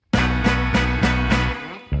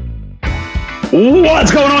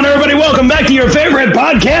What's going on, everybody? Welcome back to your favorite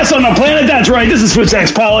podcast on the planet. That's right. This is Food Sex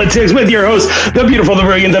Politics with your host, the beautiful, the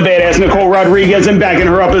brilliant, the badass Nicole Rodriguez. And backing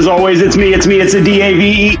her up as always, it's me, it's the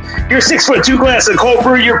DAVE. Your 6'2" glass of cold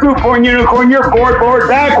brew, your food porn unicorn, your board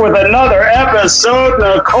back with another episode.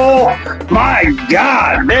 Nicole, my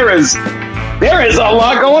God, there is a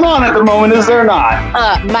lot going on at the moment, is there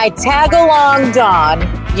not? My tag-along Don,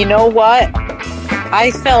 you know what?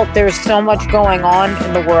 I felt there's so much going on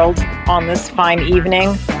in the world on this fine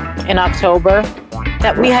evening in October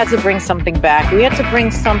that we had to bring something back. We had to bring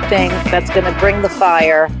something that's going to bring the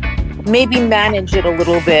fire, maybe manage it a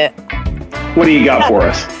little bit. What do you got for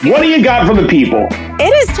us? What do you got for the people?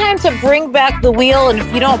 It is time to bring back the wheel, and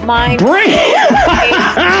if you don't mind... Bring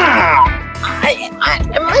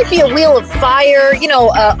it might be a wheel of fire, you know,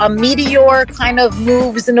 a meteor kind of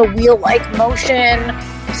moves in a wheel-like motion.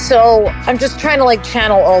 So I'm just trying to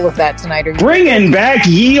channel all of that tonight. Bringing back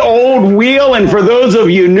ye old wheel. And for those of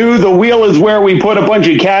you new, the wheel is where we put a bunch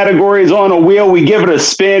of categories on a wheel. We give it a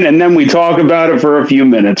spin and then we talk about it for a few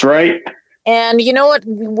minutes, right? And you know what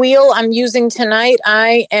wheel I'm using tonight?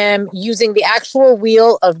 I am using the actual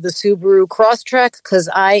wheel of the Subaru Crosstrek because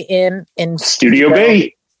I am in Studio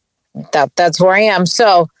B. That's where I am.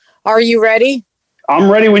 So are you ready? I'm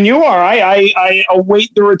ready when you are. I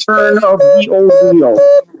await the return of the old wheel.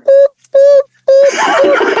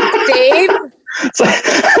 Dave?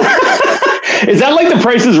 Is that like the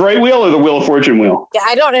Price is Right wheel or the Wheel of Fortune wheel? Yeah,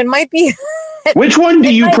 I don't. It might be. Which one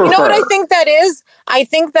do you prefer? You know what I think that is? I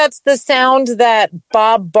think that's the sound that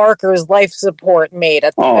Bob Barker's life support made.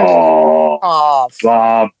 Oh,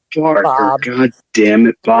 Bob Barker. Bob. God damn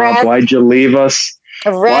it, Bob. Why'd you leave us?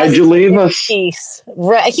 Why'd you leave us? Peace.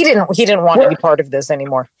 He didn't want to be part of this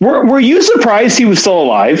anymore. Were you surprised he was still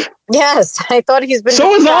alive? Yes, I thought he's been. So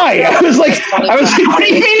was I. I was like, what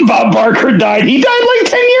do you mean Bob Barker died? He died like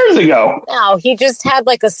 10 years ago. No, he just had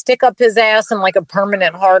a stick up his ass and a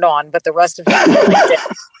permanent hard on, but the rest of it.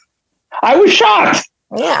 I was shocked.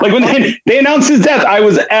 Yeah. When they announced his death, I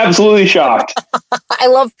was absolutely shocked. I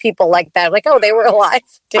love people like that. They were alive.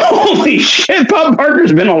 Holy shit, Bob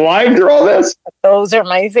Barker's been alive through all this? Those are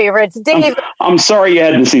my favorites. Dave. I'm sorry you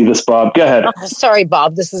had to see this, Bob. Go ahead. Sorry,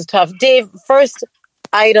 Bob. This is tough. Dave, first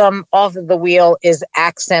item off of the wheel is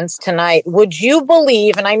accents tonight. Would you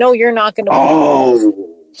believe, and I know you're not going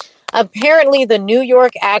to apparently the New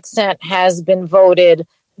York accent has been voted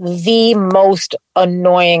the most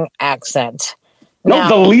annoying accent. No, now,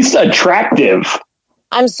 the least attractive.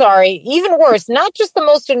 I'm sorry. Even worse, not just the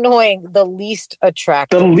most annoying, the least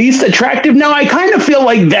attractive. The least attractive? Now, I kind of feel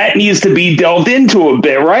like that needs to be delved into a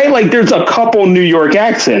bit, right? There's a couple New York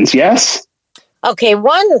accents, yes? Okay,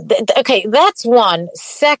 that's one.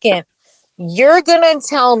 Second, you're going to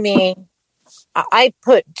tell me I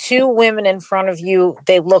put two women in front of you.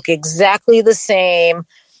 They look exactly the same.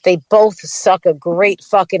 They both suck a great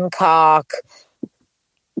fucking cock.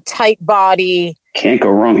 Tight body. Can't go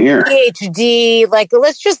wrong here. PhD.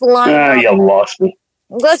 Let's just line up. You lost me.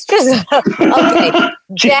 Let's just... Okay.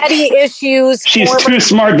 Daddy issues. She's too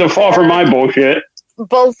smart to fall for my bullshit.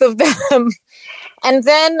 Both of them. And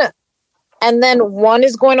then one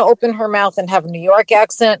is going to open her mouth and have a New York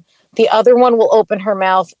accent. The other one will open her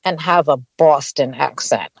mouth and have a Boston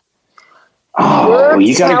accent. Oh,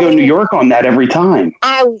 you got to go New York on that every time.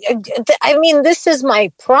 I mean, this is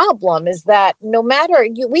my problem, is that no matter,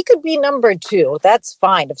 we could be number two. That's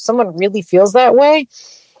fine if someone really feels that way.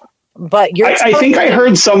 But I think I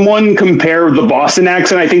heard someone compare the Boston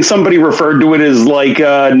accent. I think somebody referred to it as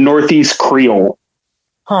Northeast Creole.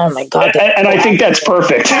 Oh, my God. And I think that's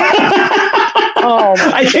perfect.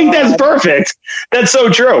 I think that's perfect. That's so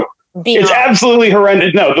true. It's absolutely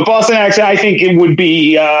horrendous. No, the Boston accent, I think it would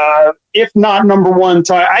be, if not number one.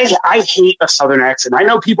 I hate a Southern accent. I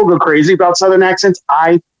know people go crazy about Southern accents.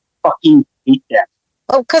 I fucking hate that.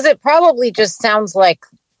 Oh, because it probably just sounds like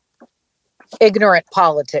ignorant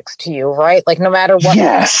politics to you, right? No matter what.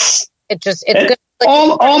 Yes. It's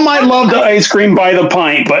all my love to ice cream by the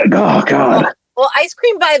pint, but oh God. Well, ice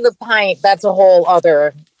cream by the pint, that's a whole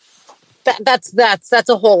other... That's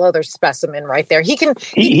a whole other specimen right there. He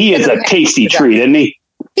is a tasty treat, isn't he?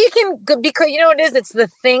 He can, because you know what it is? It's the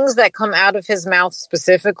things that come out of his mouth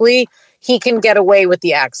specifically. He can get away with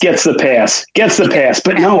the accent. Gets the pass.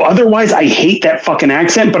 But no, otherwise I hate that fucking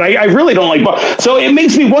accent, but I really don't like. So it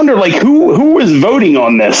makes me wonder, who is voting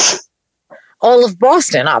on this? All of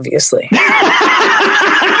Boston, obviously.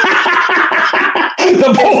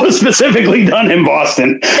 The poll was specifically done in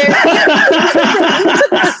Boston. You took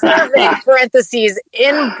the survey, parentheses,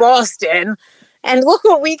 in Boston, and look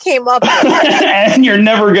what we came up with. And you're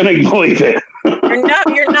never going to believe it. You're not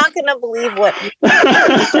going gonna believe what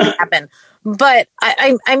happened. But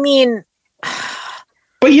I mean.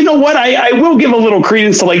 But you know what? I will give a little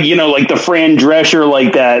credence to like the Fran Drescher,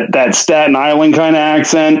 like that Staten Island kind of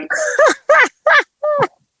accent.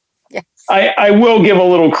 Yes. I will give a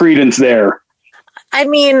little credence there. I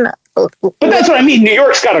mean, but that's what I mean. New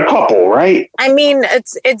York's got a couple, right? I mean,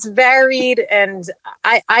 it's varied, and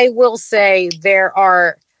I will say there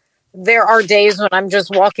are days when I'm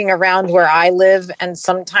just walking around where I live, and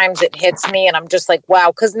sometimes it hits me, and I'm just like,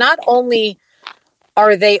 wow, because not only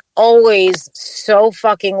are they always so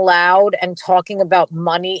fucking loud and talking about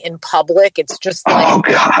money in public, it's just like, oh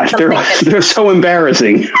gosh, they're so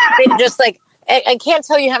embarrassing. They just like. I can't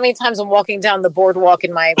tell you how many times I'm walking down the boardwalk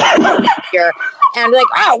in my here, and like,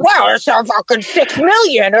 oh wow, it's a fucking $6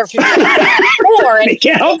 million or more. And they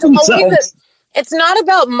can't help themselves. It's not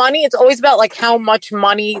about money. It's always about like how much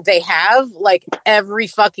money they have, like every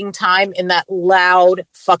fucking time in that loud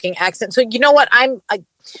fucking accent. So you know what?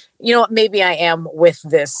 Maybe I am with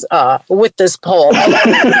this poll. We're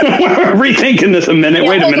rethinking this a minute.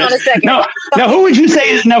 Wait a minute. On a second. Now, who would you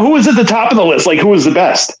say? Now, who was at the top of the list? Like, who was the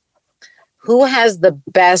best? Who has the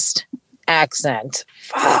best accent?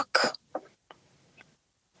 Fuck.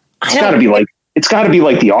 It's got to be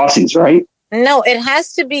like the Aussies, right? No, it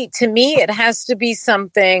has to be. To me, it has to be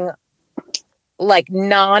something like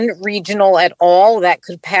non-regional at all that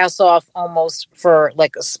could pass off almost for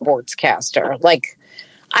like a sportscaster. Like,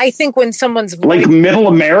 I think when someone's like middle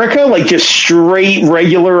America, like just straight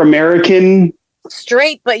regular American,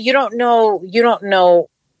 straight, but you don't know. You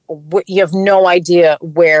have no idea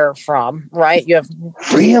where from, right? You have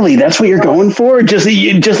really. That's what you're going for? Just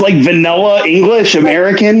like vanilla English,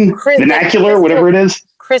 American, vernacular, whatever it is.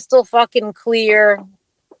 Crystal fucking clear,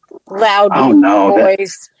 loud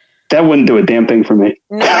voice. That wouldn't do a damn thing for me.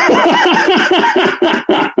 No,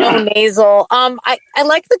 no nasal. I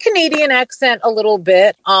like the Canadian accent a little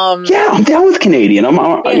bit. Yeah, I'm down with Canadian.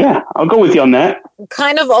 I'll go with you on that.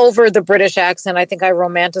 Kind of over the British accent. I think I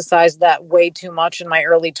romanticized that way too much in my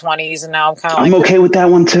early 20s, and now I'm kind of. I'm okay with that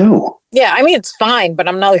one too. Yeah, I mean it's fine, but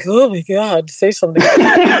I'm not like, oh my god, say something.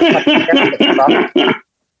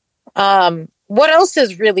 What else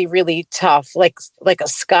is really, really tough? Like a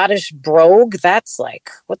Scottish brogue? That's like,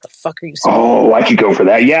 what the fuck are you saying? Oh, I could go for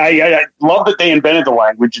that. Yeah. I love that they invented the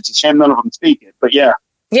language. It's a shame none of them speak it, but yeah.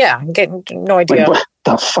 Yeah, I'm getting no idea. Like, what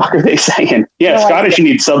the fuck are they saying? Yeah, no Scottish, idea.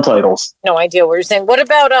 You need subtitles. No idea what you're saying. What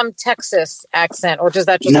about Texas accent? Or does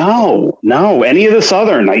that just... No. Any of the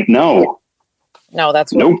Southern, no. No,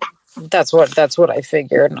 that's what... Nope. That's what I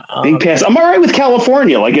figured. Big pass. I'm all right with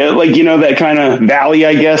California, like that kind of Valley,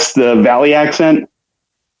 I guess, the Valley accent.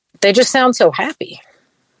 They just sound so happy.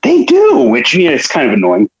 They do, which it's kind of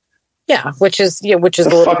annoying. Yeah, which is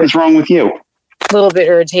the fuck is wrong with you? A little bit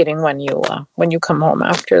irritating when you come home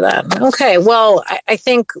after that. Okay, well, I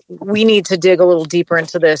think we need to dig a little deeper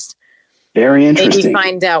into this. Very interesting. Maybe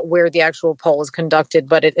find out where the actual poll is conducted,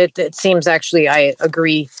 but it seems actually I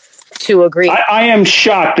agree. I am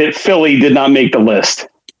shocked that Philly did not make the list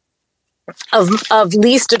of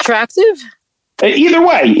least attractive. Either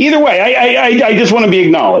way, I just want to be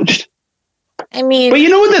acknowledged. I mean, but you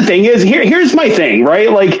know what the thing is? Here's my thing,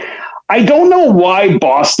 right? Like, I don't know why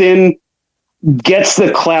Boston gets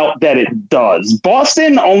the clout that it does.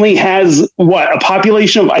 Boston only has a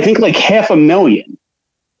population of I think like 500,000.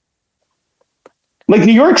 Like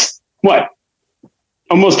New York's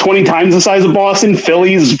almost 20 times the size of Boston.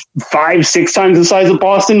 Philly's 5-6 times the size of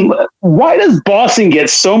Boston. Why does Boston get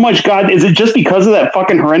so much Is it just because of that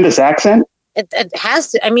fucking horrendous accent? It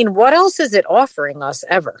has to. I mean, what else is it offering us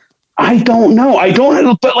ever? I don't know.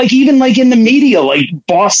 But like, even like in the media, like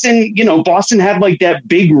Boston had like that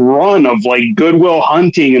big run of like Good Will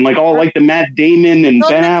Hunting and like all like the Matt Damon and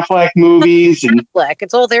Ben Affleck movies. And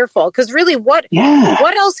it's all their fault. Because really, what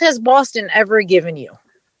else has Boston ever given you?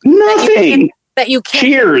 Nothing. That you can't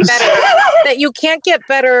Cheers. Get better, that you can't get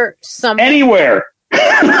better somewhere. Anywhere.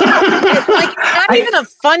 It's like not even a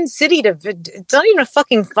fun city to. It's not even a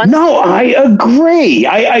fucking fun. No, I agree.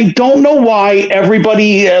 I don't know why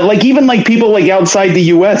everybody like even like people like outside the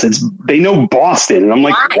U.S. They know Boston, and I'm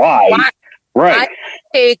like, why? Right.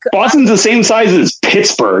 Boston's the same size as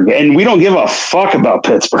Pittsburgh, and we don't give a fuck about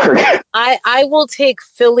Pittsburgh. I will take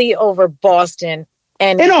Philly over Boston.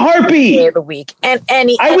 And in a heartbeat day of the week, and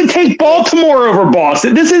I would take Baltimore over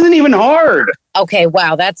Boston. This isn't even hard. Okay,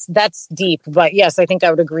 wow, that's deep, but yes, I think I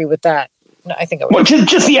would agree with that. No, I think I would. Well,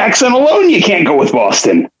 just the accent alone, you can't go with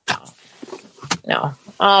Boston. No.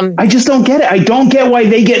 I just don't get it. I don't get why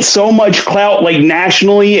they get so much clout, like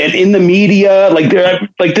nationally and in the media, like they're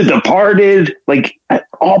like The Departed. Like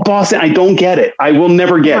all Boston. I don't get it. I will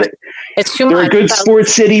never get it. It's too They're much. a good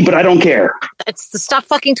sports city, but I don't care. It's the stop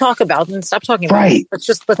fucking talk about and stop talking about Right. Let's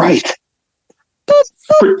just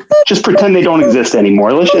Just pretend they don't exist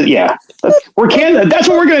anymore. Let's just, that's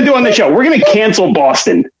what we're going to do on the show. We're going to cancel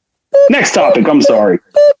Boston. Next topic. I'm sorry.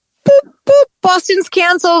 Boston's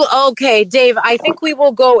canceled. Okay, Dave, I think we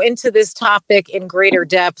will go into this topic in greater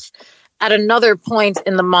depth at another point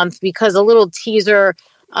in the month because a little teaser,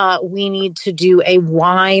 we need to do a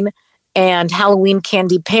wine and Halloween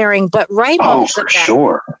candy pairing. But right off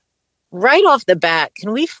the bat,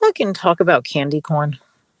 can we fucking talk about candy corn?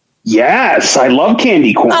 Yes, I love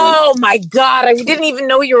candy corn. Oh my God, I didn't even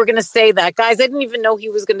know you were going to say that. Guys, I didn't even know he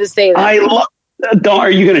was going to say that.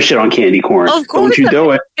 Are you going to shit on candy corn? Of course, don't you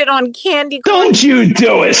do it. Shit on candy corn. Don't you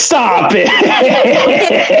do it. Stop it.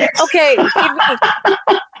 Okay.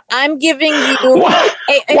 I'm giving you...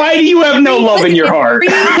 Why do you have no love in your heart? 3,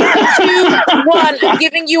 2, 1. I'm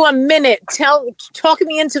giving you a minute. Talk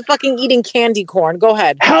me into fucking eating candy corn. Go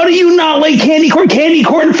ahead. How do you not like candy corn? Candy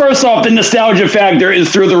corn, first off, the nostalgia factor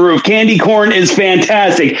is through the roof. Candy corn is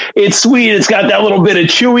fantastic. It's sweet. It's got that little bit of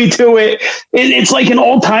chewy to it. It's like an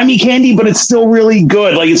old-timey candy, but it's still really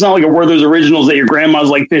good. Like, it's not like a Werther's Originals that your grandma's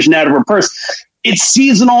like fishing out of her purse. It's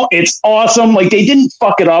seasonal. It's awesome. Like, they didn't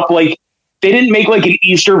fuck it up. Like, they didn't make like an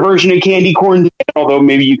Easter version of candy corn, although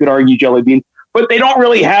maybe you could argue jelly bean, but they don't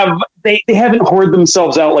really have, they haven't hoarded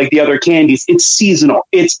themselves out like the other candies. It's seasonal.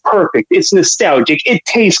 It's perfect. It's nostalgic. It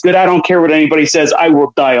tastes good. I don't care what anybody says. I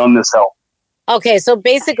will die on this hill. Okay, so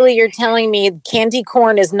basically you're telling me candy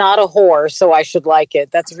corn is not a whore, so I should like it.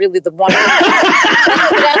 That's really the one. Because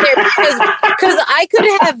I could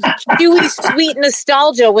have chewy, sweet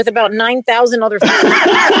nostalgia with about 9,000 other foods.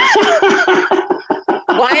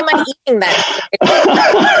 Why am I eating that?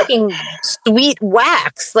 It's fucking sweet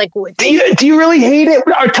wax. Like, do you really hate it?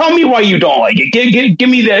 Or tell me why you don't like it. Give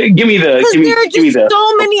me the. Because there are just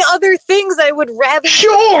so many other things I would rather.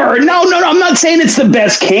 Sure, no. I'm not saying it's the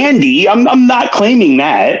best candy. I'm not claiming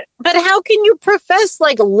that. But how can you profess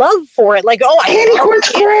like love for it? Like, candy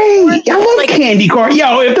corn's great. I love candy corn.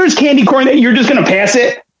 Yo, if there's candy corn, that you're just gonna pass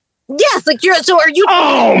it. Yes, like are you?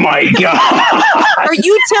 Oh my God! Are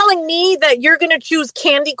you telling me that you're going to choose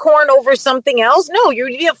candy corn over something else? No, you're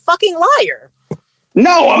a fucking liar.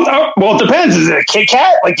 No, well, it depends. Is it a Kit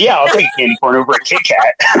Kat? Like, yeah, I'll take candy corn over a Kit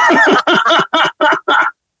Kat.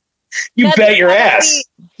 You bet your ass.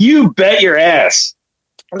 You bet your ass.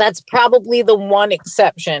 That's probably the one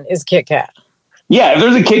exception is Kit Kat. Yeah, if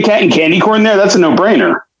there's a Kit Kat and candy corn there, that's a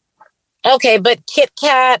no-brainer. Okay, but Kit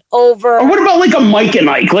Kat over... Or what about like a Mike and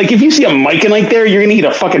Ike? Like if you see a Mike and Ike there, you're going to eat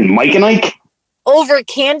a fucking Mike and Ike? Over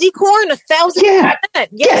candy corn? 1,000%. Yeah.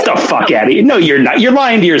 Yes. Get the fuck out of here. No, you're not. You're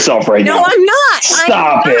lying to yourself right now. No, I'm not.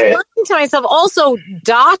 Stop it. I'm lying to myself. Also,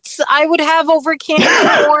 dots I would have over candy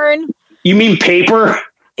corn. You mean paper?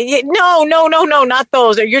 No, not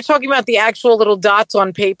those. You're talking about the actual little dots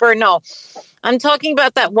on paper? No. I'm talking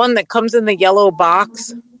about that one that comes in the yellow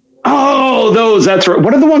box. Oh, those. That's right.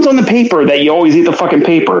 What are the ones on the paper that you always eat the fucking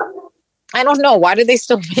paper? I don't know. Why do they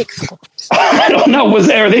still make those? I don't know.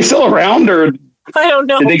 Are they still around or I don't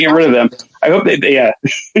know. Did they get rid of them? I hope they yeah.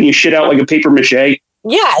 And you shit out like a paper mache.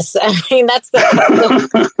 Yes. I mean, that's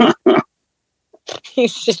the you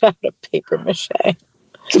shit out a paper mache.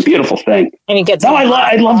 It's a beautiful thing. And he gets I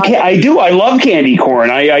love candy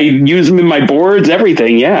corn. I use them in my boards,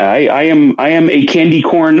 everything. Yeah, I am a candy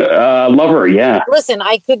corn lover. Yeah. Listen,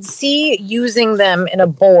 I could see using them in a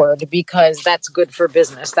board because that's good for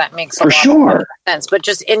business. That makes a lot of sense. But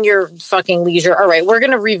just in your fucking leisure. All right, we're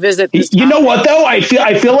gonna revisit this. You know what though? I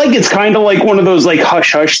feel like it's kind of like one of those like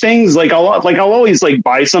hush hush things. Like I'll always like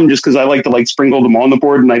buy some just because I like to like sprinkle them on the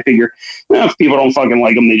board, and I figure if people don't fucking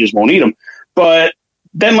like them, they just won't eat them. But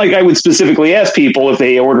then, like, I would specifically ask people if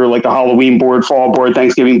they order, like, the Halloween board, fall board,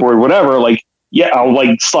 Thanksgiving board, whatever. Like, yeah, I'll,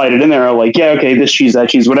 like, slide it in there. I'm like, yeah, okay, this cheese, that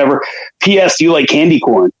cheese, whatever. P.S., do you like candy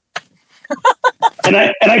corn? and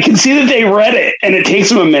I can see that they read it, and it takes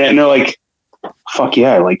them a minute, and they're like, fuck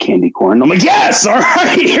yeah, I like candy corn. I'm like, yes, all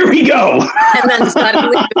right, here we go. And then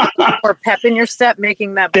suddenly more pep in your step,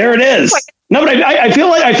 making that. There it is. No, but I feel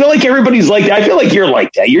like everybody's like that. I feel like you're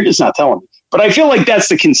like that. You're just not telling me. But I feel like that's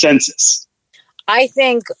the consensus. I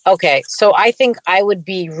think I would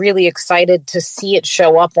be really excited to see it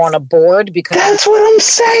show up on a board because that's what I'm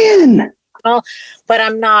saying. Well, but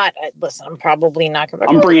I'm not. Listen, I'm probably not going to.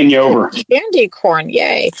 I'm bringing you over. Candy corn,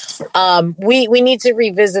 yay! We need to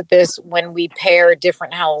revisit this when we pair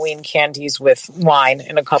different Halloween candies with wine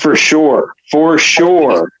in a couple. For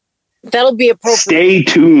sure. That'll be appropriate. Stay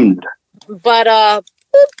tuned. But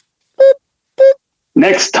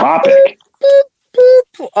next topic.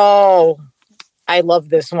 Oh. I love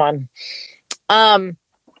this one.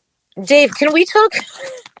 Dave, can we talk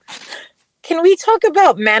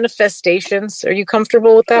about manifestations? Are you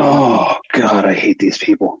comfortable with that? Oh God, I hate these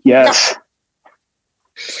people. Yes.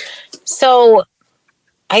 So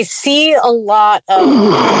I see a lot of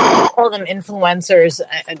call them influencers,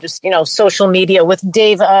 just social media with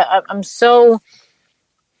Dave. I'm so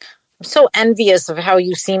envious of how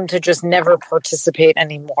you seem to just never participate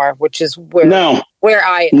anymore, which is where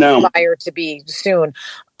I aspire to be soon.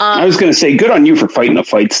 I was going to say, good on you for fighting a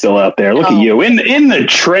fight still out there. Look at you in the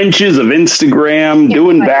trenches of Instagram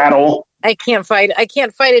doing battle. I can't fight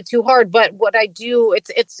it too hard, but what I do,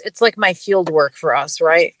 it's like my field work for us,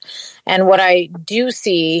 right? And what I do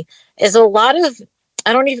see is a lot of,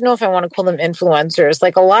 I don't even know if I want to call them influencers,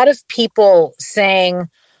 like a lot of people saying,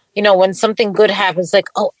 when something good happens, like,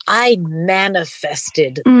 oh, I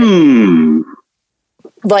manifested.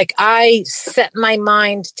 Like I set my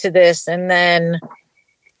mind to this and then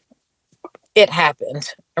it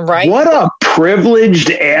happened, right? What a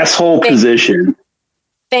privileged asshole position.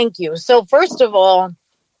 Thank you. So first of all,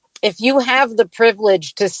 if you have the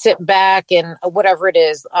privilege to sit back and whatever it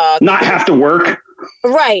is, not have to work.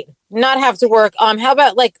 Right. Not have to work. How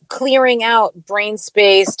about like clearing out brain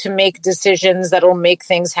space to make decisions that'll make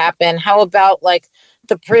things happen? How about like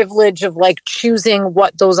the privilege of like choosing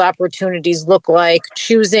what those opportunities look like,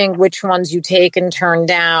 choosing which ones you take and turn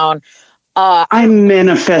down? I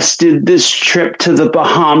manifested this trip to the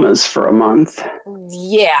Bahamas for a month.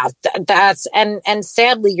 Yeah, that's and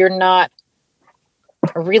sadly you're not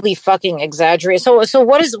really fucking exaggerating. So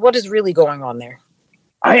what is really going on there?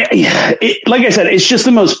 Like I said, it's just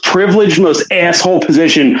the most privileged, most asshole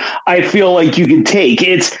position I feel like you can take.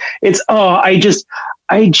 I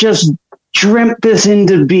just dreamt this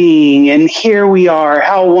into being, and here we are.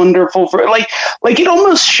 How wonderful for like it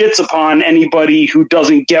almost shits upon anybody who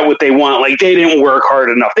doesn't get what they want. Like they didn't work hard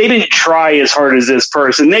enough. They didn't try as hard as this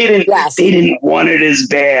person. They didn't want it as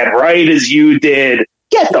bad, right, as you did.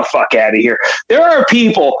 Get the fuck out of here. There are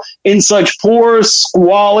people in such poor,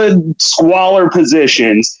 squalor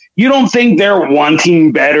positions. You don't think they're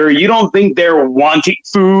wanting better. You don't think they're wanting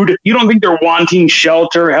food. You don't think they're wanting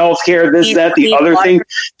shelter, healthcare, this, that, the other thing.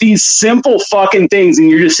 These simple fucking things. And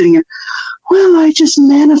you're just sitting here, well, I just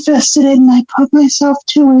manifested it and I put myself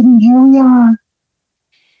to it and here we are.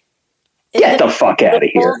 Get the fuck out of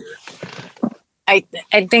here. I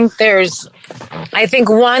think there's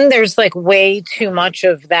like way too much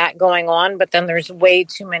of that going on, but then there's way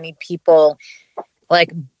too many people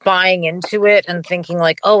like buying into it and thinking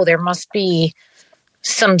like, oh, there must be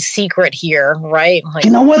some secret here, right? Like,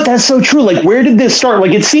 you know what? That's so true. Like, where did this start?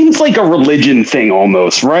 Like, it seems like a religion thing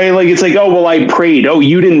almost, right? Like, it's like, oh, well, I prayed. Oh,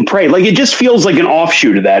 you didn't pray. Like, it just feels like an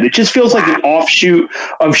offshoot of that. It just feels like an offshoot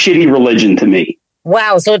of shitty religion to me.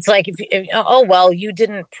 Wow. So it's like, you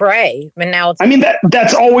didn't pray. And now it's... I mean,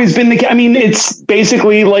 that's always been the case. I mean, it's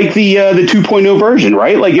basically like the 2.0 version,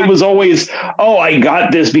 right? Like it was always, oh, I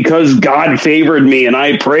got this because God favored me and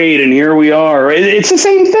I prayed and here we are. It's the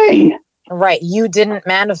same thing. Right. You didn't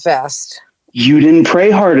manifest. You didn't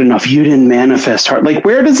pray hard enough. You didn't manifest hard. Like,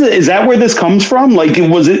 is that where this comes from? Like,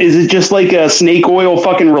 is it just like a snake oil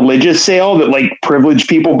fucking religious sale that like privileged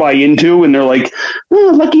people buy into and they're like,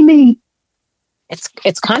 oh, lucky me.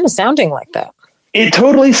 It's kind of sounding like that. It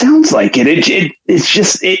totally sounds like it. It's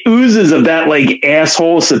just, it oozes of that like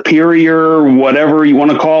asshole superior, whatever you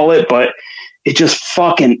want to call it, but it just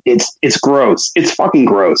fucking, it's gross. It's fucking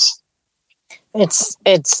gross.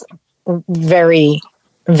 It's very,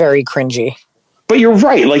 very cringy. But you're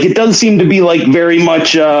right. Like it does seem to be like very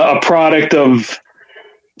much a product of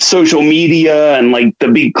social media and like the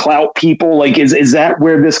big clout people. Like, is that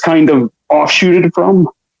where this kind of offshooted from?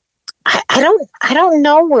 I don't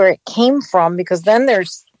know where it came from, because then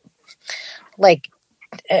there's like,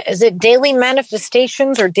 is it daily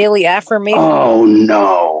manifestations or daily affirmations? Oh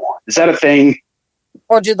no. Is that a thing?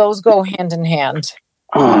 Or do those go hand in hand?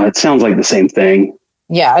 It sounds like the same thing.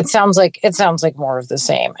 Yeah, it sounds like more of the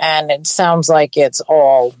same. And it sounds like it's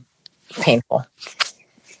all painful.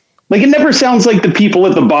 Like it never sounds like the people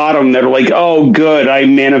at the bottom that are like, oh good, I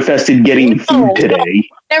manifested getting food today.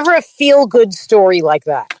 Never a feel good story like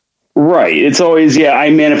that. Right. It's always,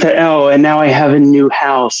 I manifest. Oh, and now I have a new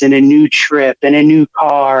house and a new trip and a new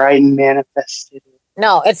car. I manifested it.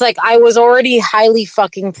 No, it's like I was already highly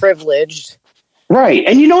fucking privileged. Right.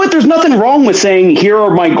 And you know what? There's nothing wrong with saying, here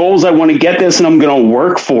are my goals. I want to get this and I'm going to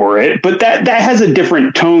work for it. But that has a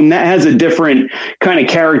different tone. That has a different kind of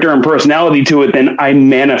character and personality to it than I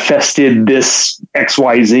manifested this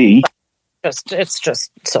XYZ. It's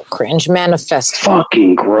just so cringe. Manifest.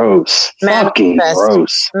 Fucking gross. Fucking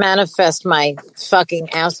gross. Manifest my fucking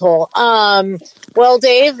asshole. Well,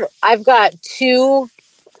 Dave, I've got 2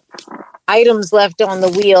 items left on the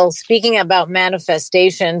wheel. Speaking about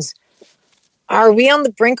manifestations, are we on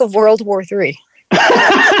the brink of World War III?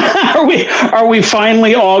 Are we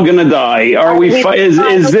finally all gonna die?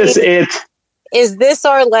 Is this it? Is this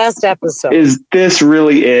our last episode? Is this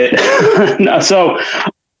really it? No, so,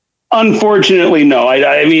 unfortunately, no.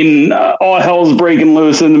 I mean, all hell's breaking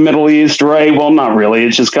loose in the Middle East, right? Well, not really.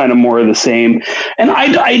 It's just kind of more of the same. And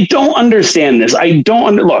I don't understand this.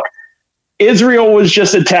 Look, Israel was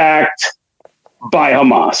just attacked by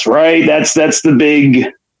Hamas, right? That's the big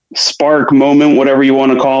spark moment, whatever you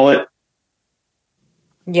want to call it.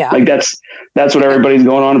 Yeah. Like that's what everybody's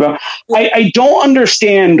going on about. I don't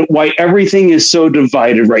understand why everything is so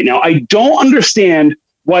divided right now. I don't understand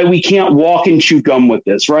why we can't walk and chew gum with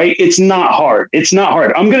this, right? It's not hard. It's not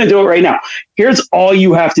hard. I'm going to do it right now. Here's all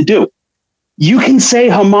you have to do. You can say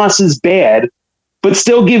Hamas is bad, but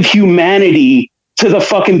still give humanity to the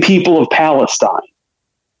fucking people of Palestine.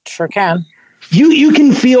 Sure can. You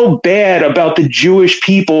can feel bad about the Jewish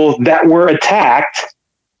people that were attacked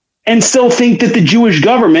and still think that the Jewish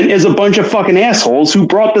government is a bunch of fucking assholes who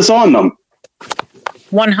brought this on them.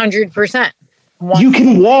 100%. You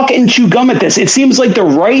can walk and chew gum at this. It seems like the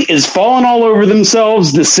right is falling all over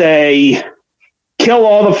themselves to say, kill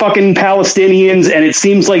all the fucking Palestinians. And it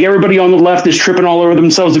seems like everybody on the left is tripping all over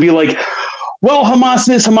themselves to be like, well, Hamas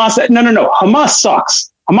this, Hamas that. No. Hamas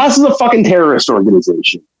sucks. Hamas is a fucking terrorist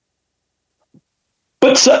organization.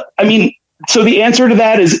 But so the answer to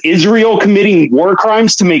that is Israel committing war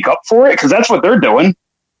crimes to make up for it? Because that's what they're doing.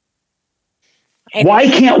 Why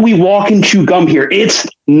can't we walk and chew gum here? It's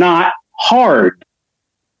not hard.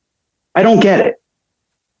 I don't get it.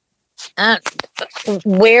 I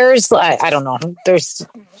don't know. There's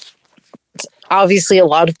obviously a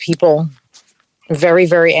lot of people very,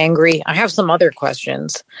 very angry. I have some other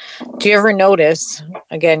questions. Do you ever notice,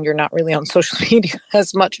 again, you're not really on social media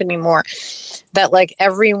as much anymore, that like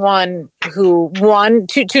everyone who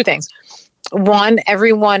two things. One,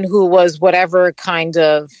 everyone who was whatever kind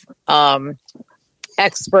of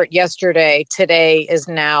expert yesterday, today is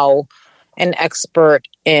now an expert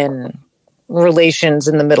in relations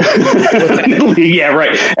in the Middle East. Yeah,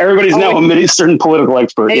 right. Everybody's now a Middle Eastern political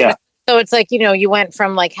expert. Yeah. So it's like, you went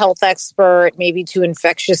from like health expert, maybe to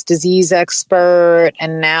infectious disease expert.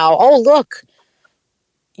 And now, look,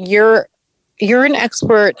 you're an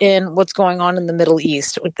expert in what's going on in the Middle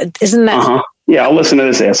East. Isn't that? Yeah, I'll listen to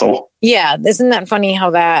this asshole. Yeah. Isn't that funny how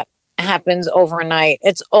that happens overnight?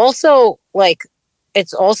 It's also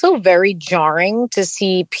very jarring to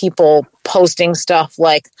see people posting stuff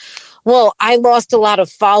like, well, I lost a lot of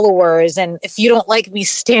followers, and if you don't like me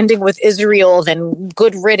standing with Israel, then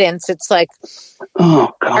good riddance. It's like,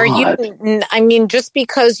 oh, God. Just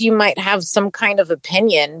because you might have some kind of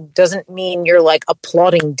opinion doesn't mean you're like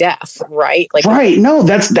applauding death, right? Like, right. No,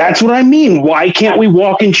 that's what I mean. Why can't we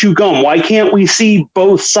walk and chew gum? Why can't we see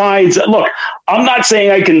both sides? Look, I'm not saying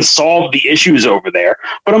I can solve the issues over there,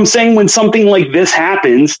 but I'm saying when something like this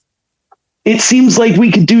happens, it seems like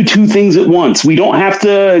we could do 2 things at once. We don't have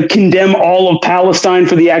to condemn all of Palestine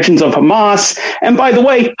for the actions of Hamas. And by the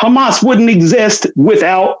way, Hamas wouldn't exist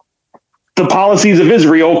without the policies of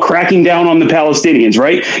Israel cracking down on the Palestinians,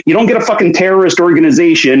 right? You don't get a fucking terrorist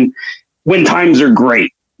organization when times are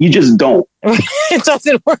great. You just don't. It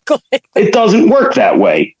doesn't work like that. It doesn't work that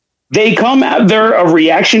way. They come out, they're a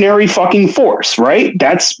reactionary fucking force, right?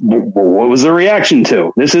 That's what was the reaction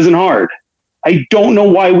to. This isn't hard. I don't know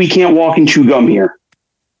why we can't walk and chew gum here.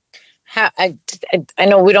 I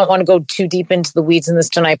know we don't want to go too deep into the weeds in this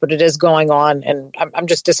tonight, but it is going on, and I'm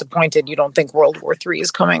just disappointed you don't think World War III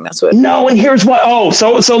is coming. That's what. No, and here's why.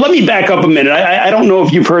 So let me back up a minute. I don't know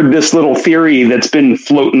if you've heard this little theory that's been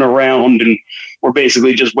floating around, and we're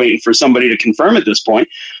basically just waiting for somebody to confirm at this point.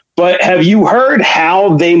 But have you heard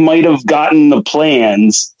how they might have gotten the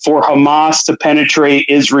plans for Hamas to penetrate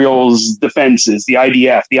Israel's defenses, the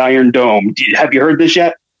IDF, the Iron Dome? Have you heard this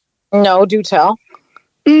yet? No, do tell.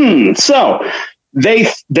 So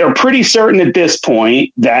they're pretty certain at this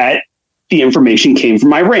point that the information came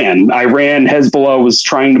from Iran. Hezbollah was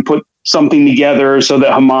trying to put something together so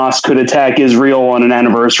that Hamas could attack Israel on an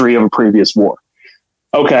anniversary of a previous war.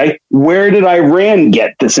 Okay, where did Iran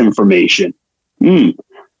get this information?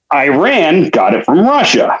 Iran got it from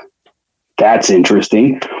Russia. That's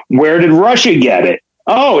interesting. Where did Russia get it?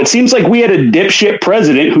 Oh, it seems like we had a dipshit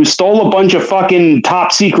president who stole a bunch of fucking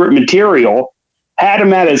top secret material, had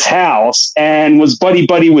him at his house, and was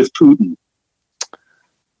buddy-buddy with Putin.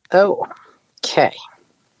 Oh, okay.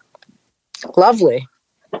 Lovely.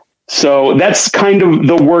 So that's kind of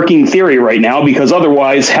the working theory right now, because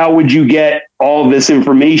otherwise, how would you get all this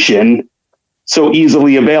information so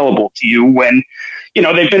easily available to you when,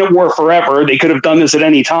 they've been at war forever? They could have done this at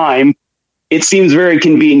any time. It seems very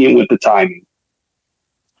convenient with the timing.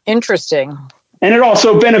 Interesting. And it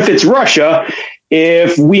also benefits Russia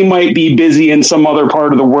if we might be busy in some other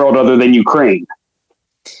part of the world other than Ukraine.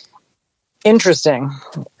 Interesting.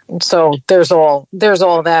 So there's all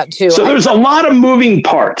that too. So there's a lot of moving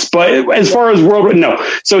parts, but as far as no.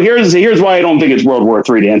 So here's why I don't think it's World War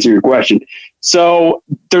III, to answer your question. So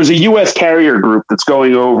there's a U.S. carrier group that's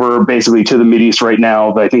going over basically to the Mideast right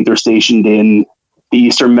now. I think they're stationed in the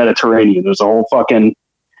Eastern Mediterranean. There's a whole fucking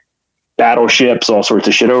battleships, all sorts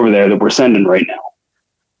of shit over there that we're sending right now.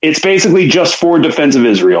 It's basically just for defense of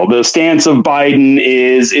Israel. The stance of Biden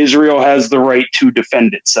is Israel has the right to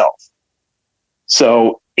defend itself.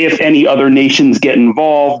 So if any other nations get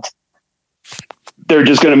involved, they're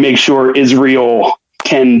just going to make sure Israel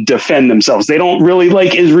can defend themselves. They don't really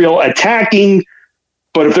like Israel attacking,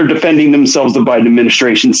 but if they're defending themselves, the Biden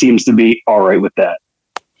administration seems to be all right with that.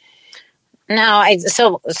 Now,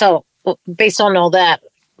 so based on all that,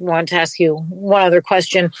 I wanted to ask you one other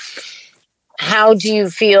question. How do you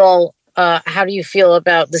feel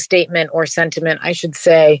about the statement or sentiment, I should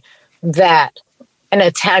say, that an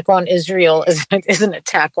attack on Israel is an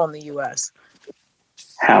attack on the U.S.?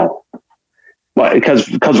 How? What, because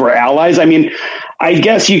we're allies? I mean, I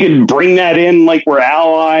guess you could bring that in like we're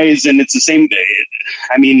allies and it's the same.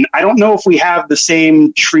 I mean, I don't know if we have the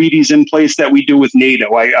same treaties in place that we do with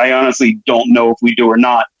NATO. I honestly don't know if we do or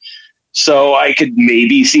not. So I could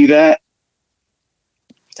maybe see that.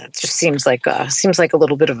 That just seems like a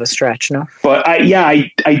little bit of a stretch, no? But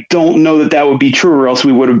I don't know that would be true, or else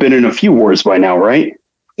we would have been in a few wars by now, right?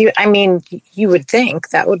 You would think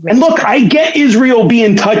that would make And look, sense. I get Israel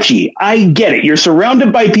being touchy. I get it. You're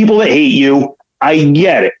surrounded by people that hate you. I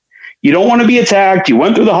get it. You don't want to be attacked. You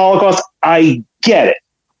went through the Holocaust. I get it.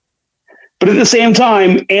 But at the same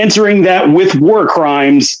time, answering that with war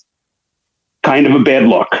crimes, kind of a bad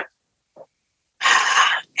look.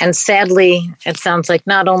 And sadly, it sounds like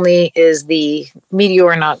not only is the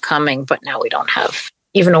meteor not coming, but now we don't have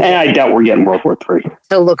even a war. I doubt we're getting World War III.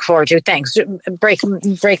 To look forward to. Thanks. Break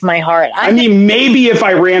my heart. I mean, maybe if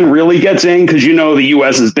Iran really gets in, because the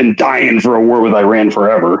U.S. has been dying for a war with Iran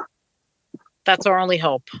forever. That's our only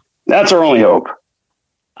hope. That's our only hope.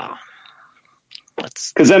 Oh.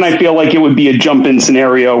 Because then I feel like it would be a jump-in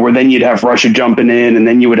scenario where then you'd have Russia jumping in, and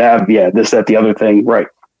then you would have, this, that, the other thing. Right.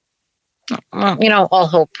 All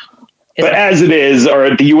hope. But as it is,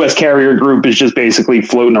 or the U.S. carrier group is just basically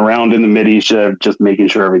floating around in the Mideast, just making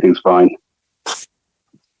sure everything's fine.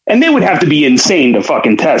 And they would have to be insane to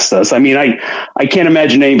fucking test us. I mean, I can't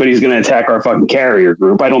imagine anybody's going to attack our fucking carrier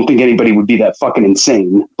group. I don't think anybody would be that fucking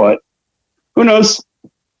insane, but who knows?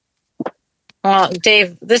 Well,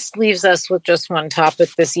 Dave, this leaves us with just one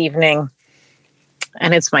topic this evening,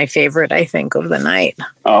 and it's my favorite, I think, of the night.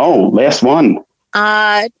 Oh, last one.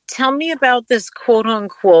 Tell me about this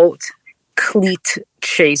quote-unquote Cleat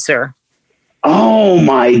chaser. Oh,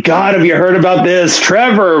 my God. Have you heard about this?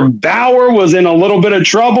 Trevor Bauer was in a little bit of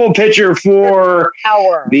trouble. Pitcher for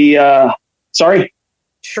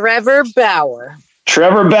Trevor Bauer.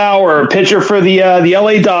 Trevor Bauer, pitcher for the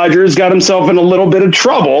LA Dodgers, got himself in a little bit of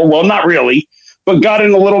trouble. Well, not really, but got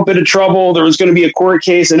in a little bit of trouble. There was going to be a court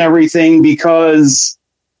case and everything because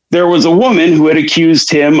there was a woman who had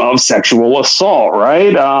accused him of sexual assault,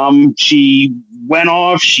 right? She went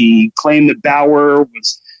off. She claimed that Bauer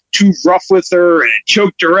was too rough with her and it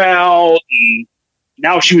choked her out. And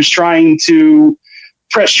now she was trying to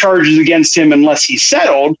press charges against him unless he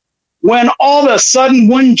settled. When all of a sudden,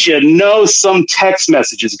 wouldn't you know, some text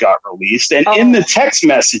messages got released. And in the text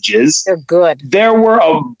messages, they're good. There were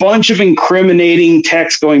a bunch of incriminating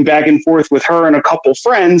texts going back and forth with her and a couple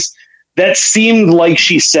friends that seemed like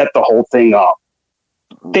she set the whole thing up.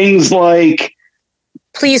 Things like,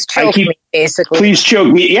 please choke me, basically. Please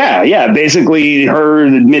choke me. Yeah. Basically, her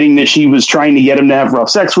admitting that she was trying to get him to have rough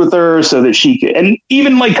sex with her so that she could. And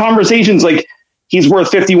even like conversations like, he's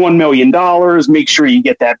worth $51 million. Make sure you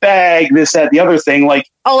get that bag, this, that, the other thing. Like,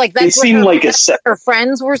 that's it seemed like her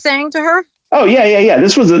friends were saying to her? Oh, yeah.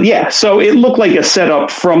 This was so it looked like a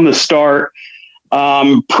setup from the start.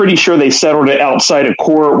 Pretty sure they settled it outside of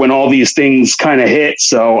court when all these things kind of hit.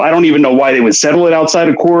 So I don't even know why they would settle it outside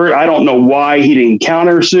of court. I don't know why he didn't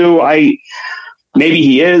countersue. Maybe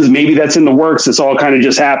he is. Maybe that's in the works. This all kind of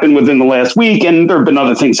just happened within the last week, and there have been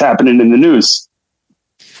other things happening in the news.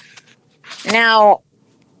 Now,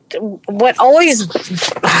 what always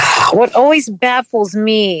baffles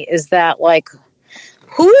me is that, like,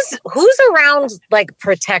 who's around like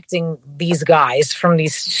protecting these guys from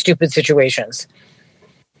these stupid situations?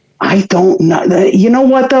 I don't know. You know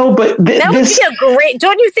what though? But that would be a great.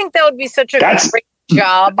 Don't you think that would be such a great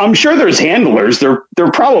job? I'm sure there's handlers. There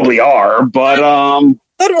probably are, but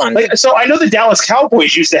good one. So I know the Dallas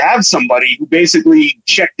Cowboys used to have somebody who basically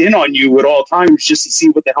checked in on you at all times just to see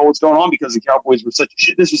what the hell was going on because the Cowboys were such a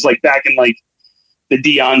shit. This was like back in like the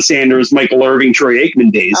Deion Sanders, Michael Irving, Troy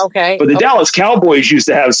Aikman days. Okay. But the Dallas Cowboys used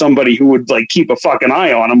to have somebody who would like keep a fucking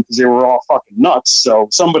eye on them because they were all fucking nuts. So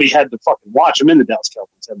somebody had to fucking watch them, and the Dallas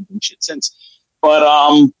Cowboys haven't been shit since. But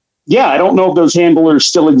yeah, I don't know if those handlers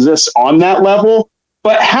still exist on that level.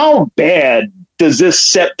 But how bad does this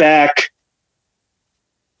set back?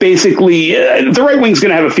 Basically, the right wing's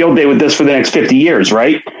going to have a field day with this for the next 50 years,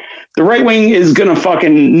 right? The right wing is going to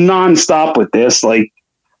fucking nonstop with this. Like,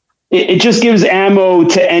 it just gives ammo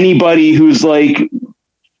to anybody who's like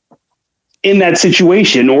in that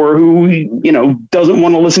situation or who, you know, doesn't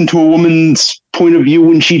want to listen to a woman's point of view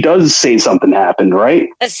when she does say something happened, right?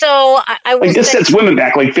 So I will like this sets women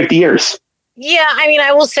back like 50 years. Yeah, I mean,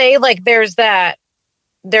 I will say like there's that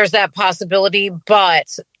possibility, but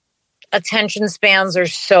attention spans are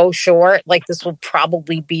so short. Like this will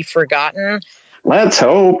probably be forgotten. Let's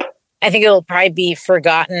hope. I think it'll probably be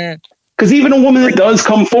forgotten. Because even a woman that does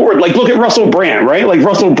come forward, like look at Russell Brand, right? Like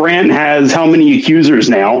Russell Brand has how many accusers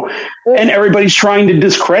now, and everybody's trying to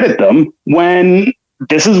discredit them when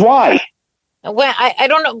this is why. Well, I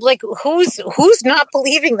don't know, like who's not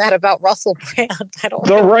believing that about Russell Brand? I don't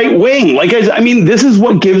know. The right wing. Like, I mean, this is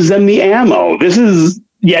what gives them the ammo. This is,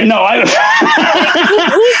 yeah, no, who's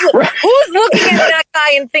looking at that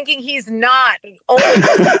guy and thinking he's not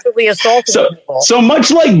only assaulting people? So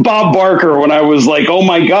much like Bob Barker, when I was like, oh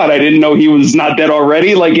my God, I didn't know he was not dead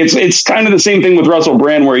already. Like, it's kind of the same thing with Russell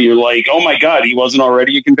Brand, where you're like, oh my God, he wasn't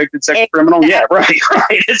already a convicted sex criminal. Yeah, right.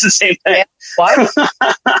 It's the same thing. What?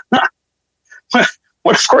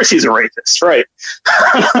 Well, of course he's a rapist, right?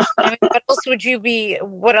 I mean,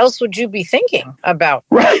 what else would you be thinking about?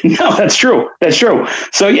 Right. No, that's true. That's true.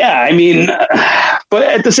 So, yeah, I mean, but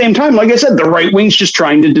at the same time, like I said, the right wing's just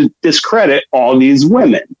trying to discredit all these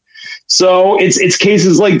women. So it's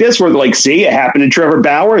cases like this where, like, see, it happened to Trevor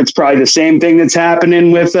Bauer. It's probably the same thing that's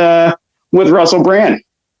happening with Russell Brand.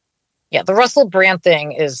 Yeah, the Russell Brand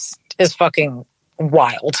thing is fucking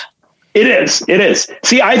wild. It is.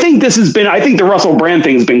 See, I think the Russell Brand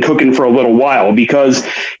thing has been cooking for a little while, because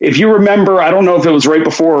if you remember, I don't know if it was right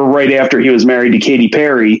before or right after he was married to Katy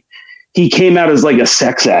Perry, he came out as like a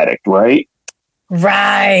sex addict, right?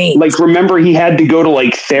 Right. Like, remember, he had to go to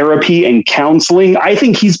like therapy and counseling. I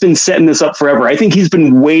think he's been setting this up forever. I think he's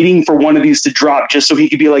been waiting for one of these to drop just so he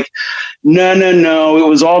could be like, no, it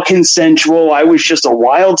was all consensual. I was just a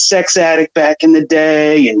wild sex addict back in the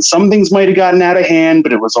day, and some things might have gotten out of hand,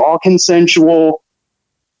 but it was all consensual.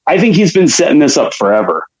 I think he's been setting this up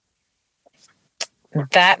forever.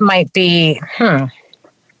 That might be,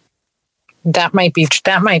 That might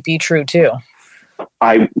be true too.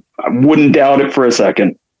 I wouldn't doubt it for a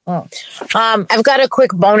second. I've got a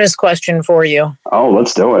quick bonus question for you. Oh,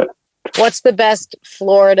 let's do it. What's the best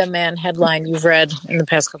Florida man headline you've read in the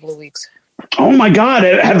past couple of weeks? Oh my God.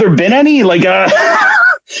 Have there been any? Like,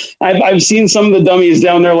 I've seen some of the dummies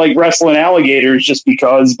down there like wrestling alligators just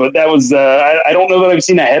because, but that was, I don't know that I've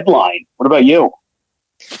seen a headline. What about you?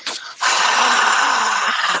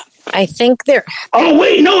 I think there. Oh,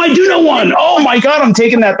 wait, no, I do know one. Oh my God, I'm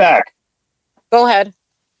taking that back. Go ahead.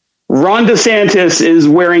 Ron DeSantis is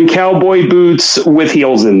wearing cowboy boots with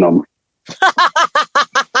heels in them.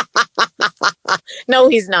 No,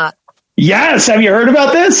 he's not. Yes. Have you heard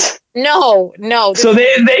about this? No. So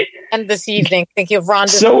they and this evening, thinking of Ron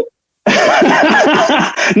DeSantis. So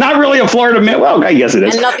not really a Florida man. Well, I guess it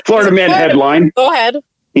is. Florida man headline. Go ahead.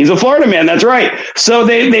 He's a Florida man. That's right. So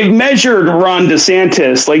they've measured Ron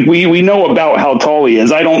DeSantis. Like we know about how tall he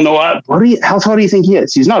is. I don't know. How tall do you think he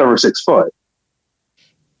is? He's not over 6 foot.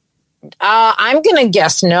 I'm going to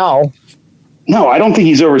guess no. No, I don't think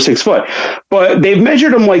he's over 6 foot. But they've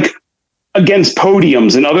measured him like against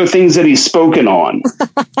podiums and other things that he's spoken on.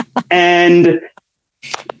 And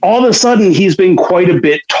all of a sudden, he's been quite a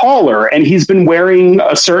bit taller, and he's been wearing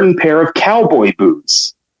a certain pair of cowboy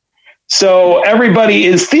boots. So everybody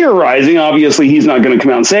is theorizing, obviously he's not going to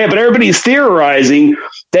come out and say it, but everybody's theorizing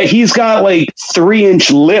that he's got like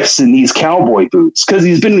 3-inch lifts in these cowboy boots because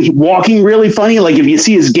he's been walking really funny. Like if you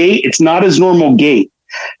see his gait, it's not his normal gait.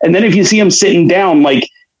 And then if you see him sitting down, like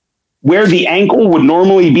where the ankle would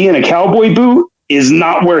normally be in a cowboy boot is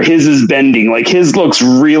not where his is bending. Like his looks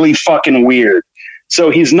really fucking weird. So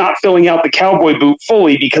he's not filling out the cowboy boot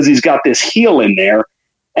fully because he's got this heel in there.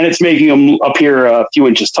 and it's making him appear a few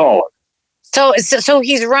inches taller. So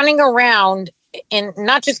he's running around in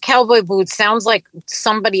not just cowboy boots. Sounds like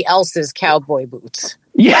somebody else's cowboy boots.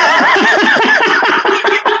 Yeah.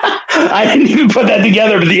 I didn't even put that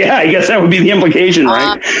together, but yeah, I guess that would be the implication,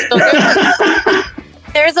 right?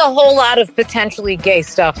 There's a whole lot of potentially gay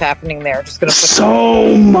stuff happening there. Just gonna put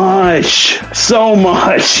so much,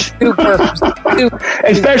 super,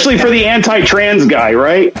 especially for the anti-trans guy,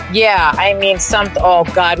 right? Yeah, I mean, oh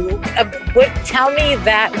God, tell me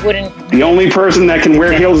that wouldn't. The only person that can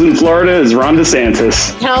wear heels in Florida is Ron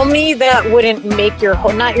DeSantis. Tell me that wouldn't make your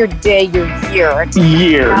not your day, your year.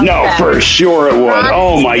 No, for sure it would. Ron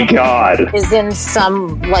oh my God, is in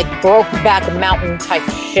some like Brokeback Mountain type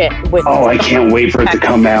shit with. Oh, I can't wait for it to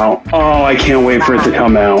come out. Oh, I can't wait for it to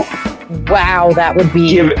come out. Wow, that would be.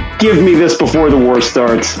 Give me this before the war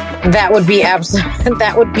starts. That would be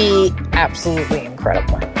absolutely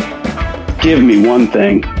incredible. Give me one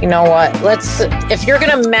thing. You know what? If you're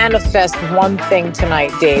gonna manifest one thing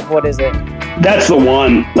tonight, Dave, what is it? That's the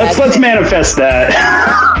one. Let's manifest that.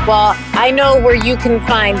 Well, I know where you can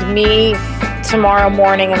find me tomorrow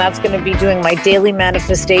morning, and that's going to be doing my daily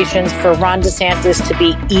manifestations for Ron DeSantis to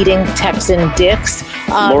be eating Texan dicks.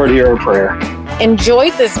 Lord, hear our prayer.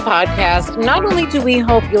 Enjoyed this podcast. Not only do we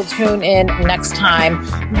hope you'll tune in next time,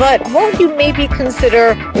 but won't you maybe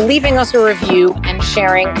consider leaving us a review and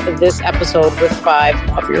sharing this episode with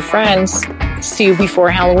 5 of your friends? See you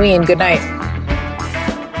before Halloween. Good night.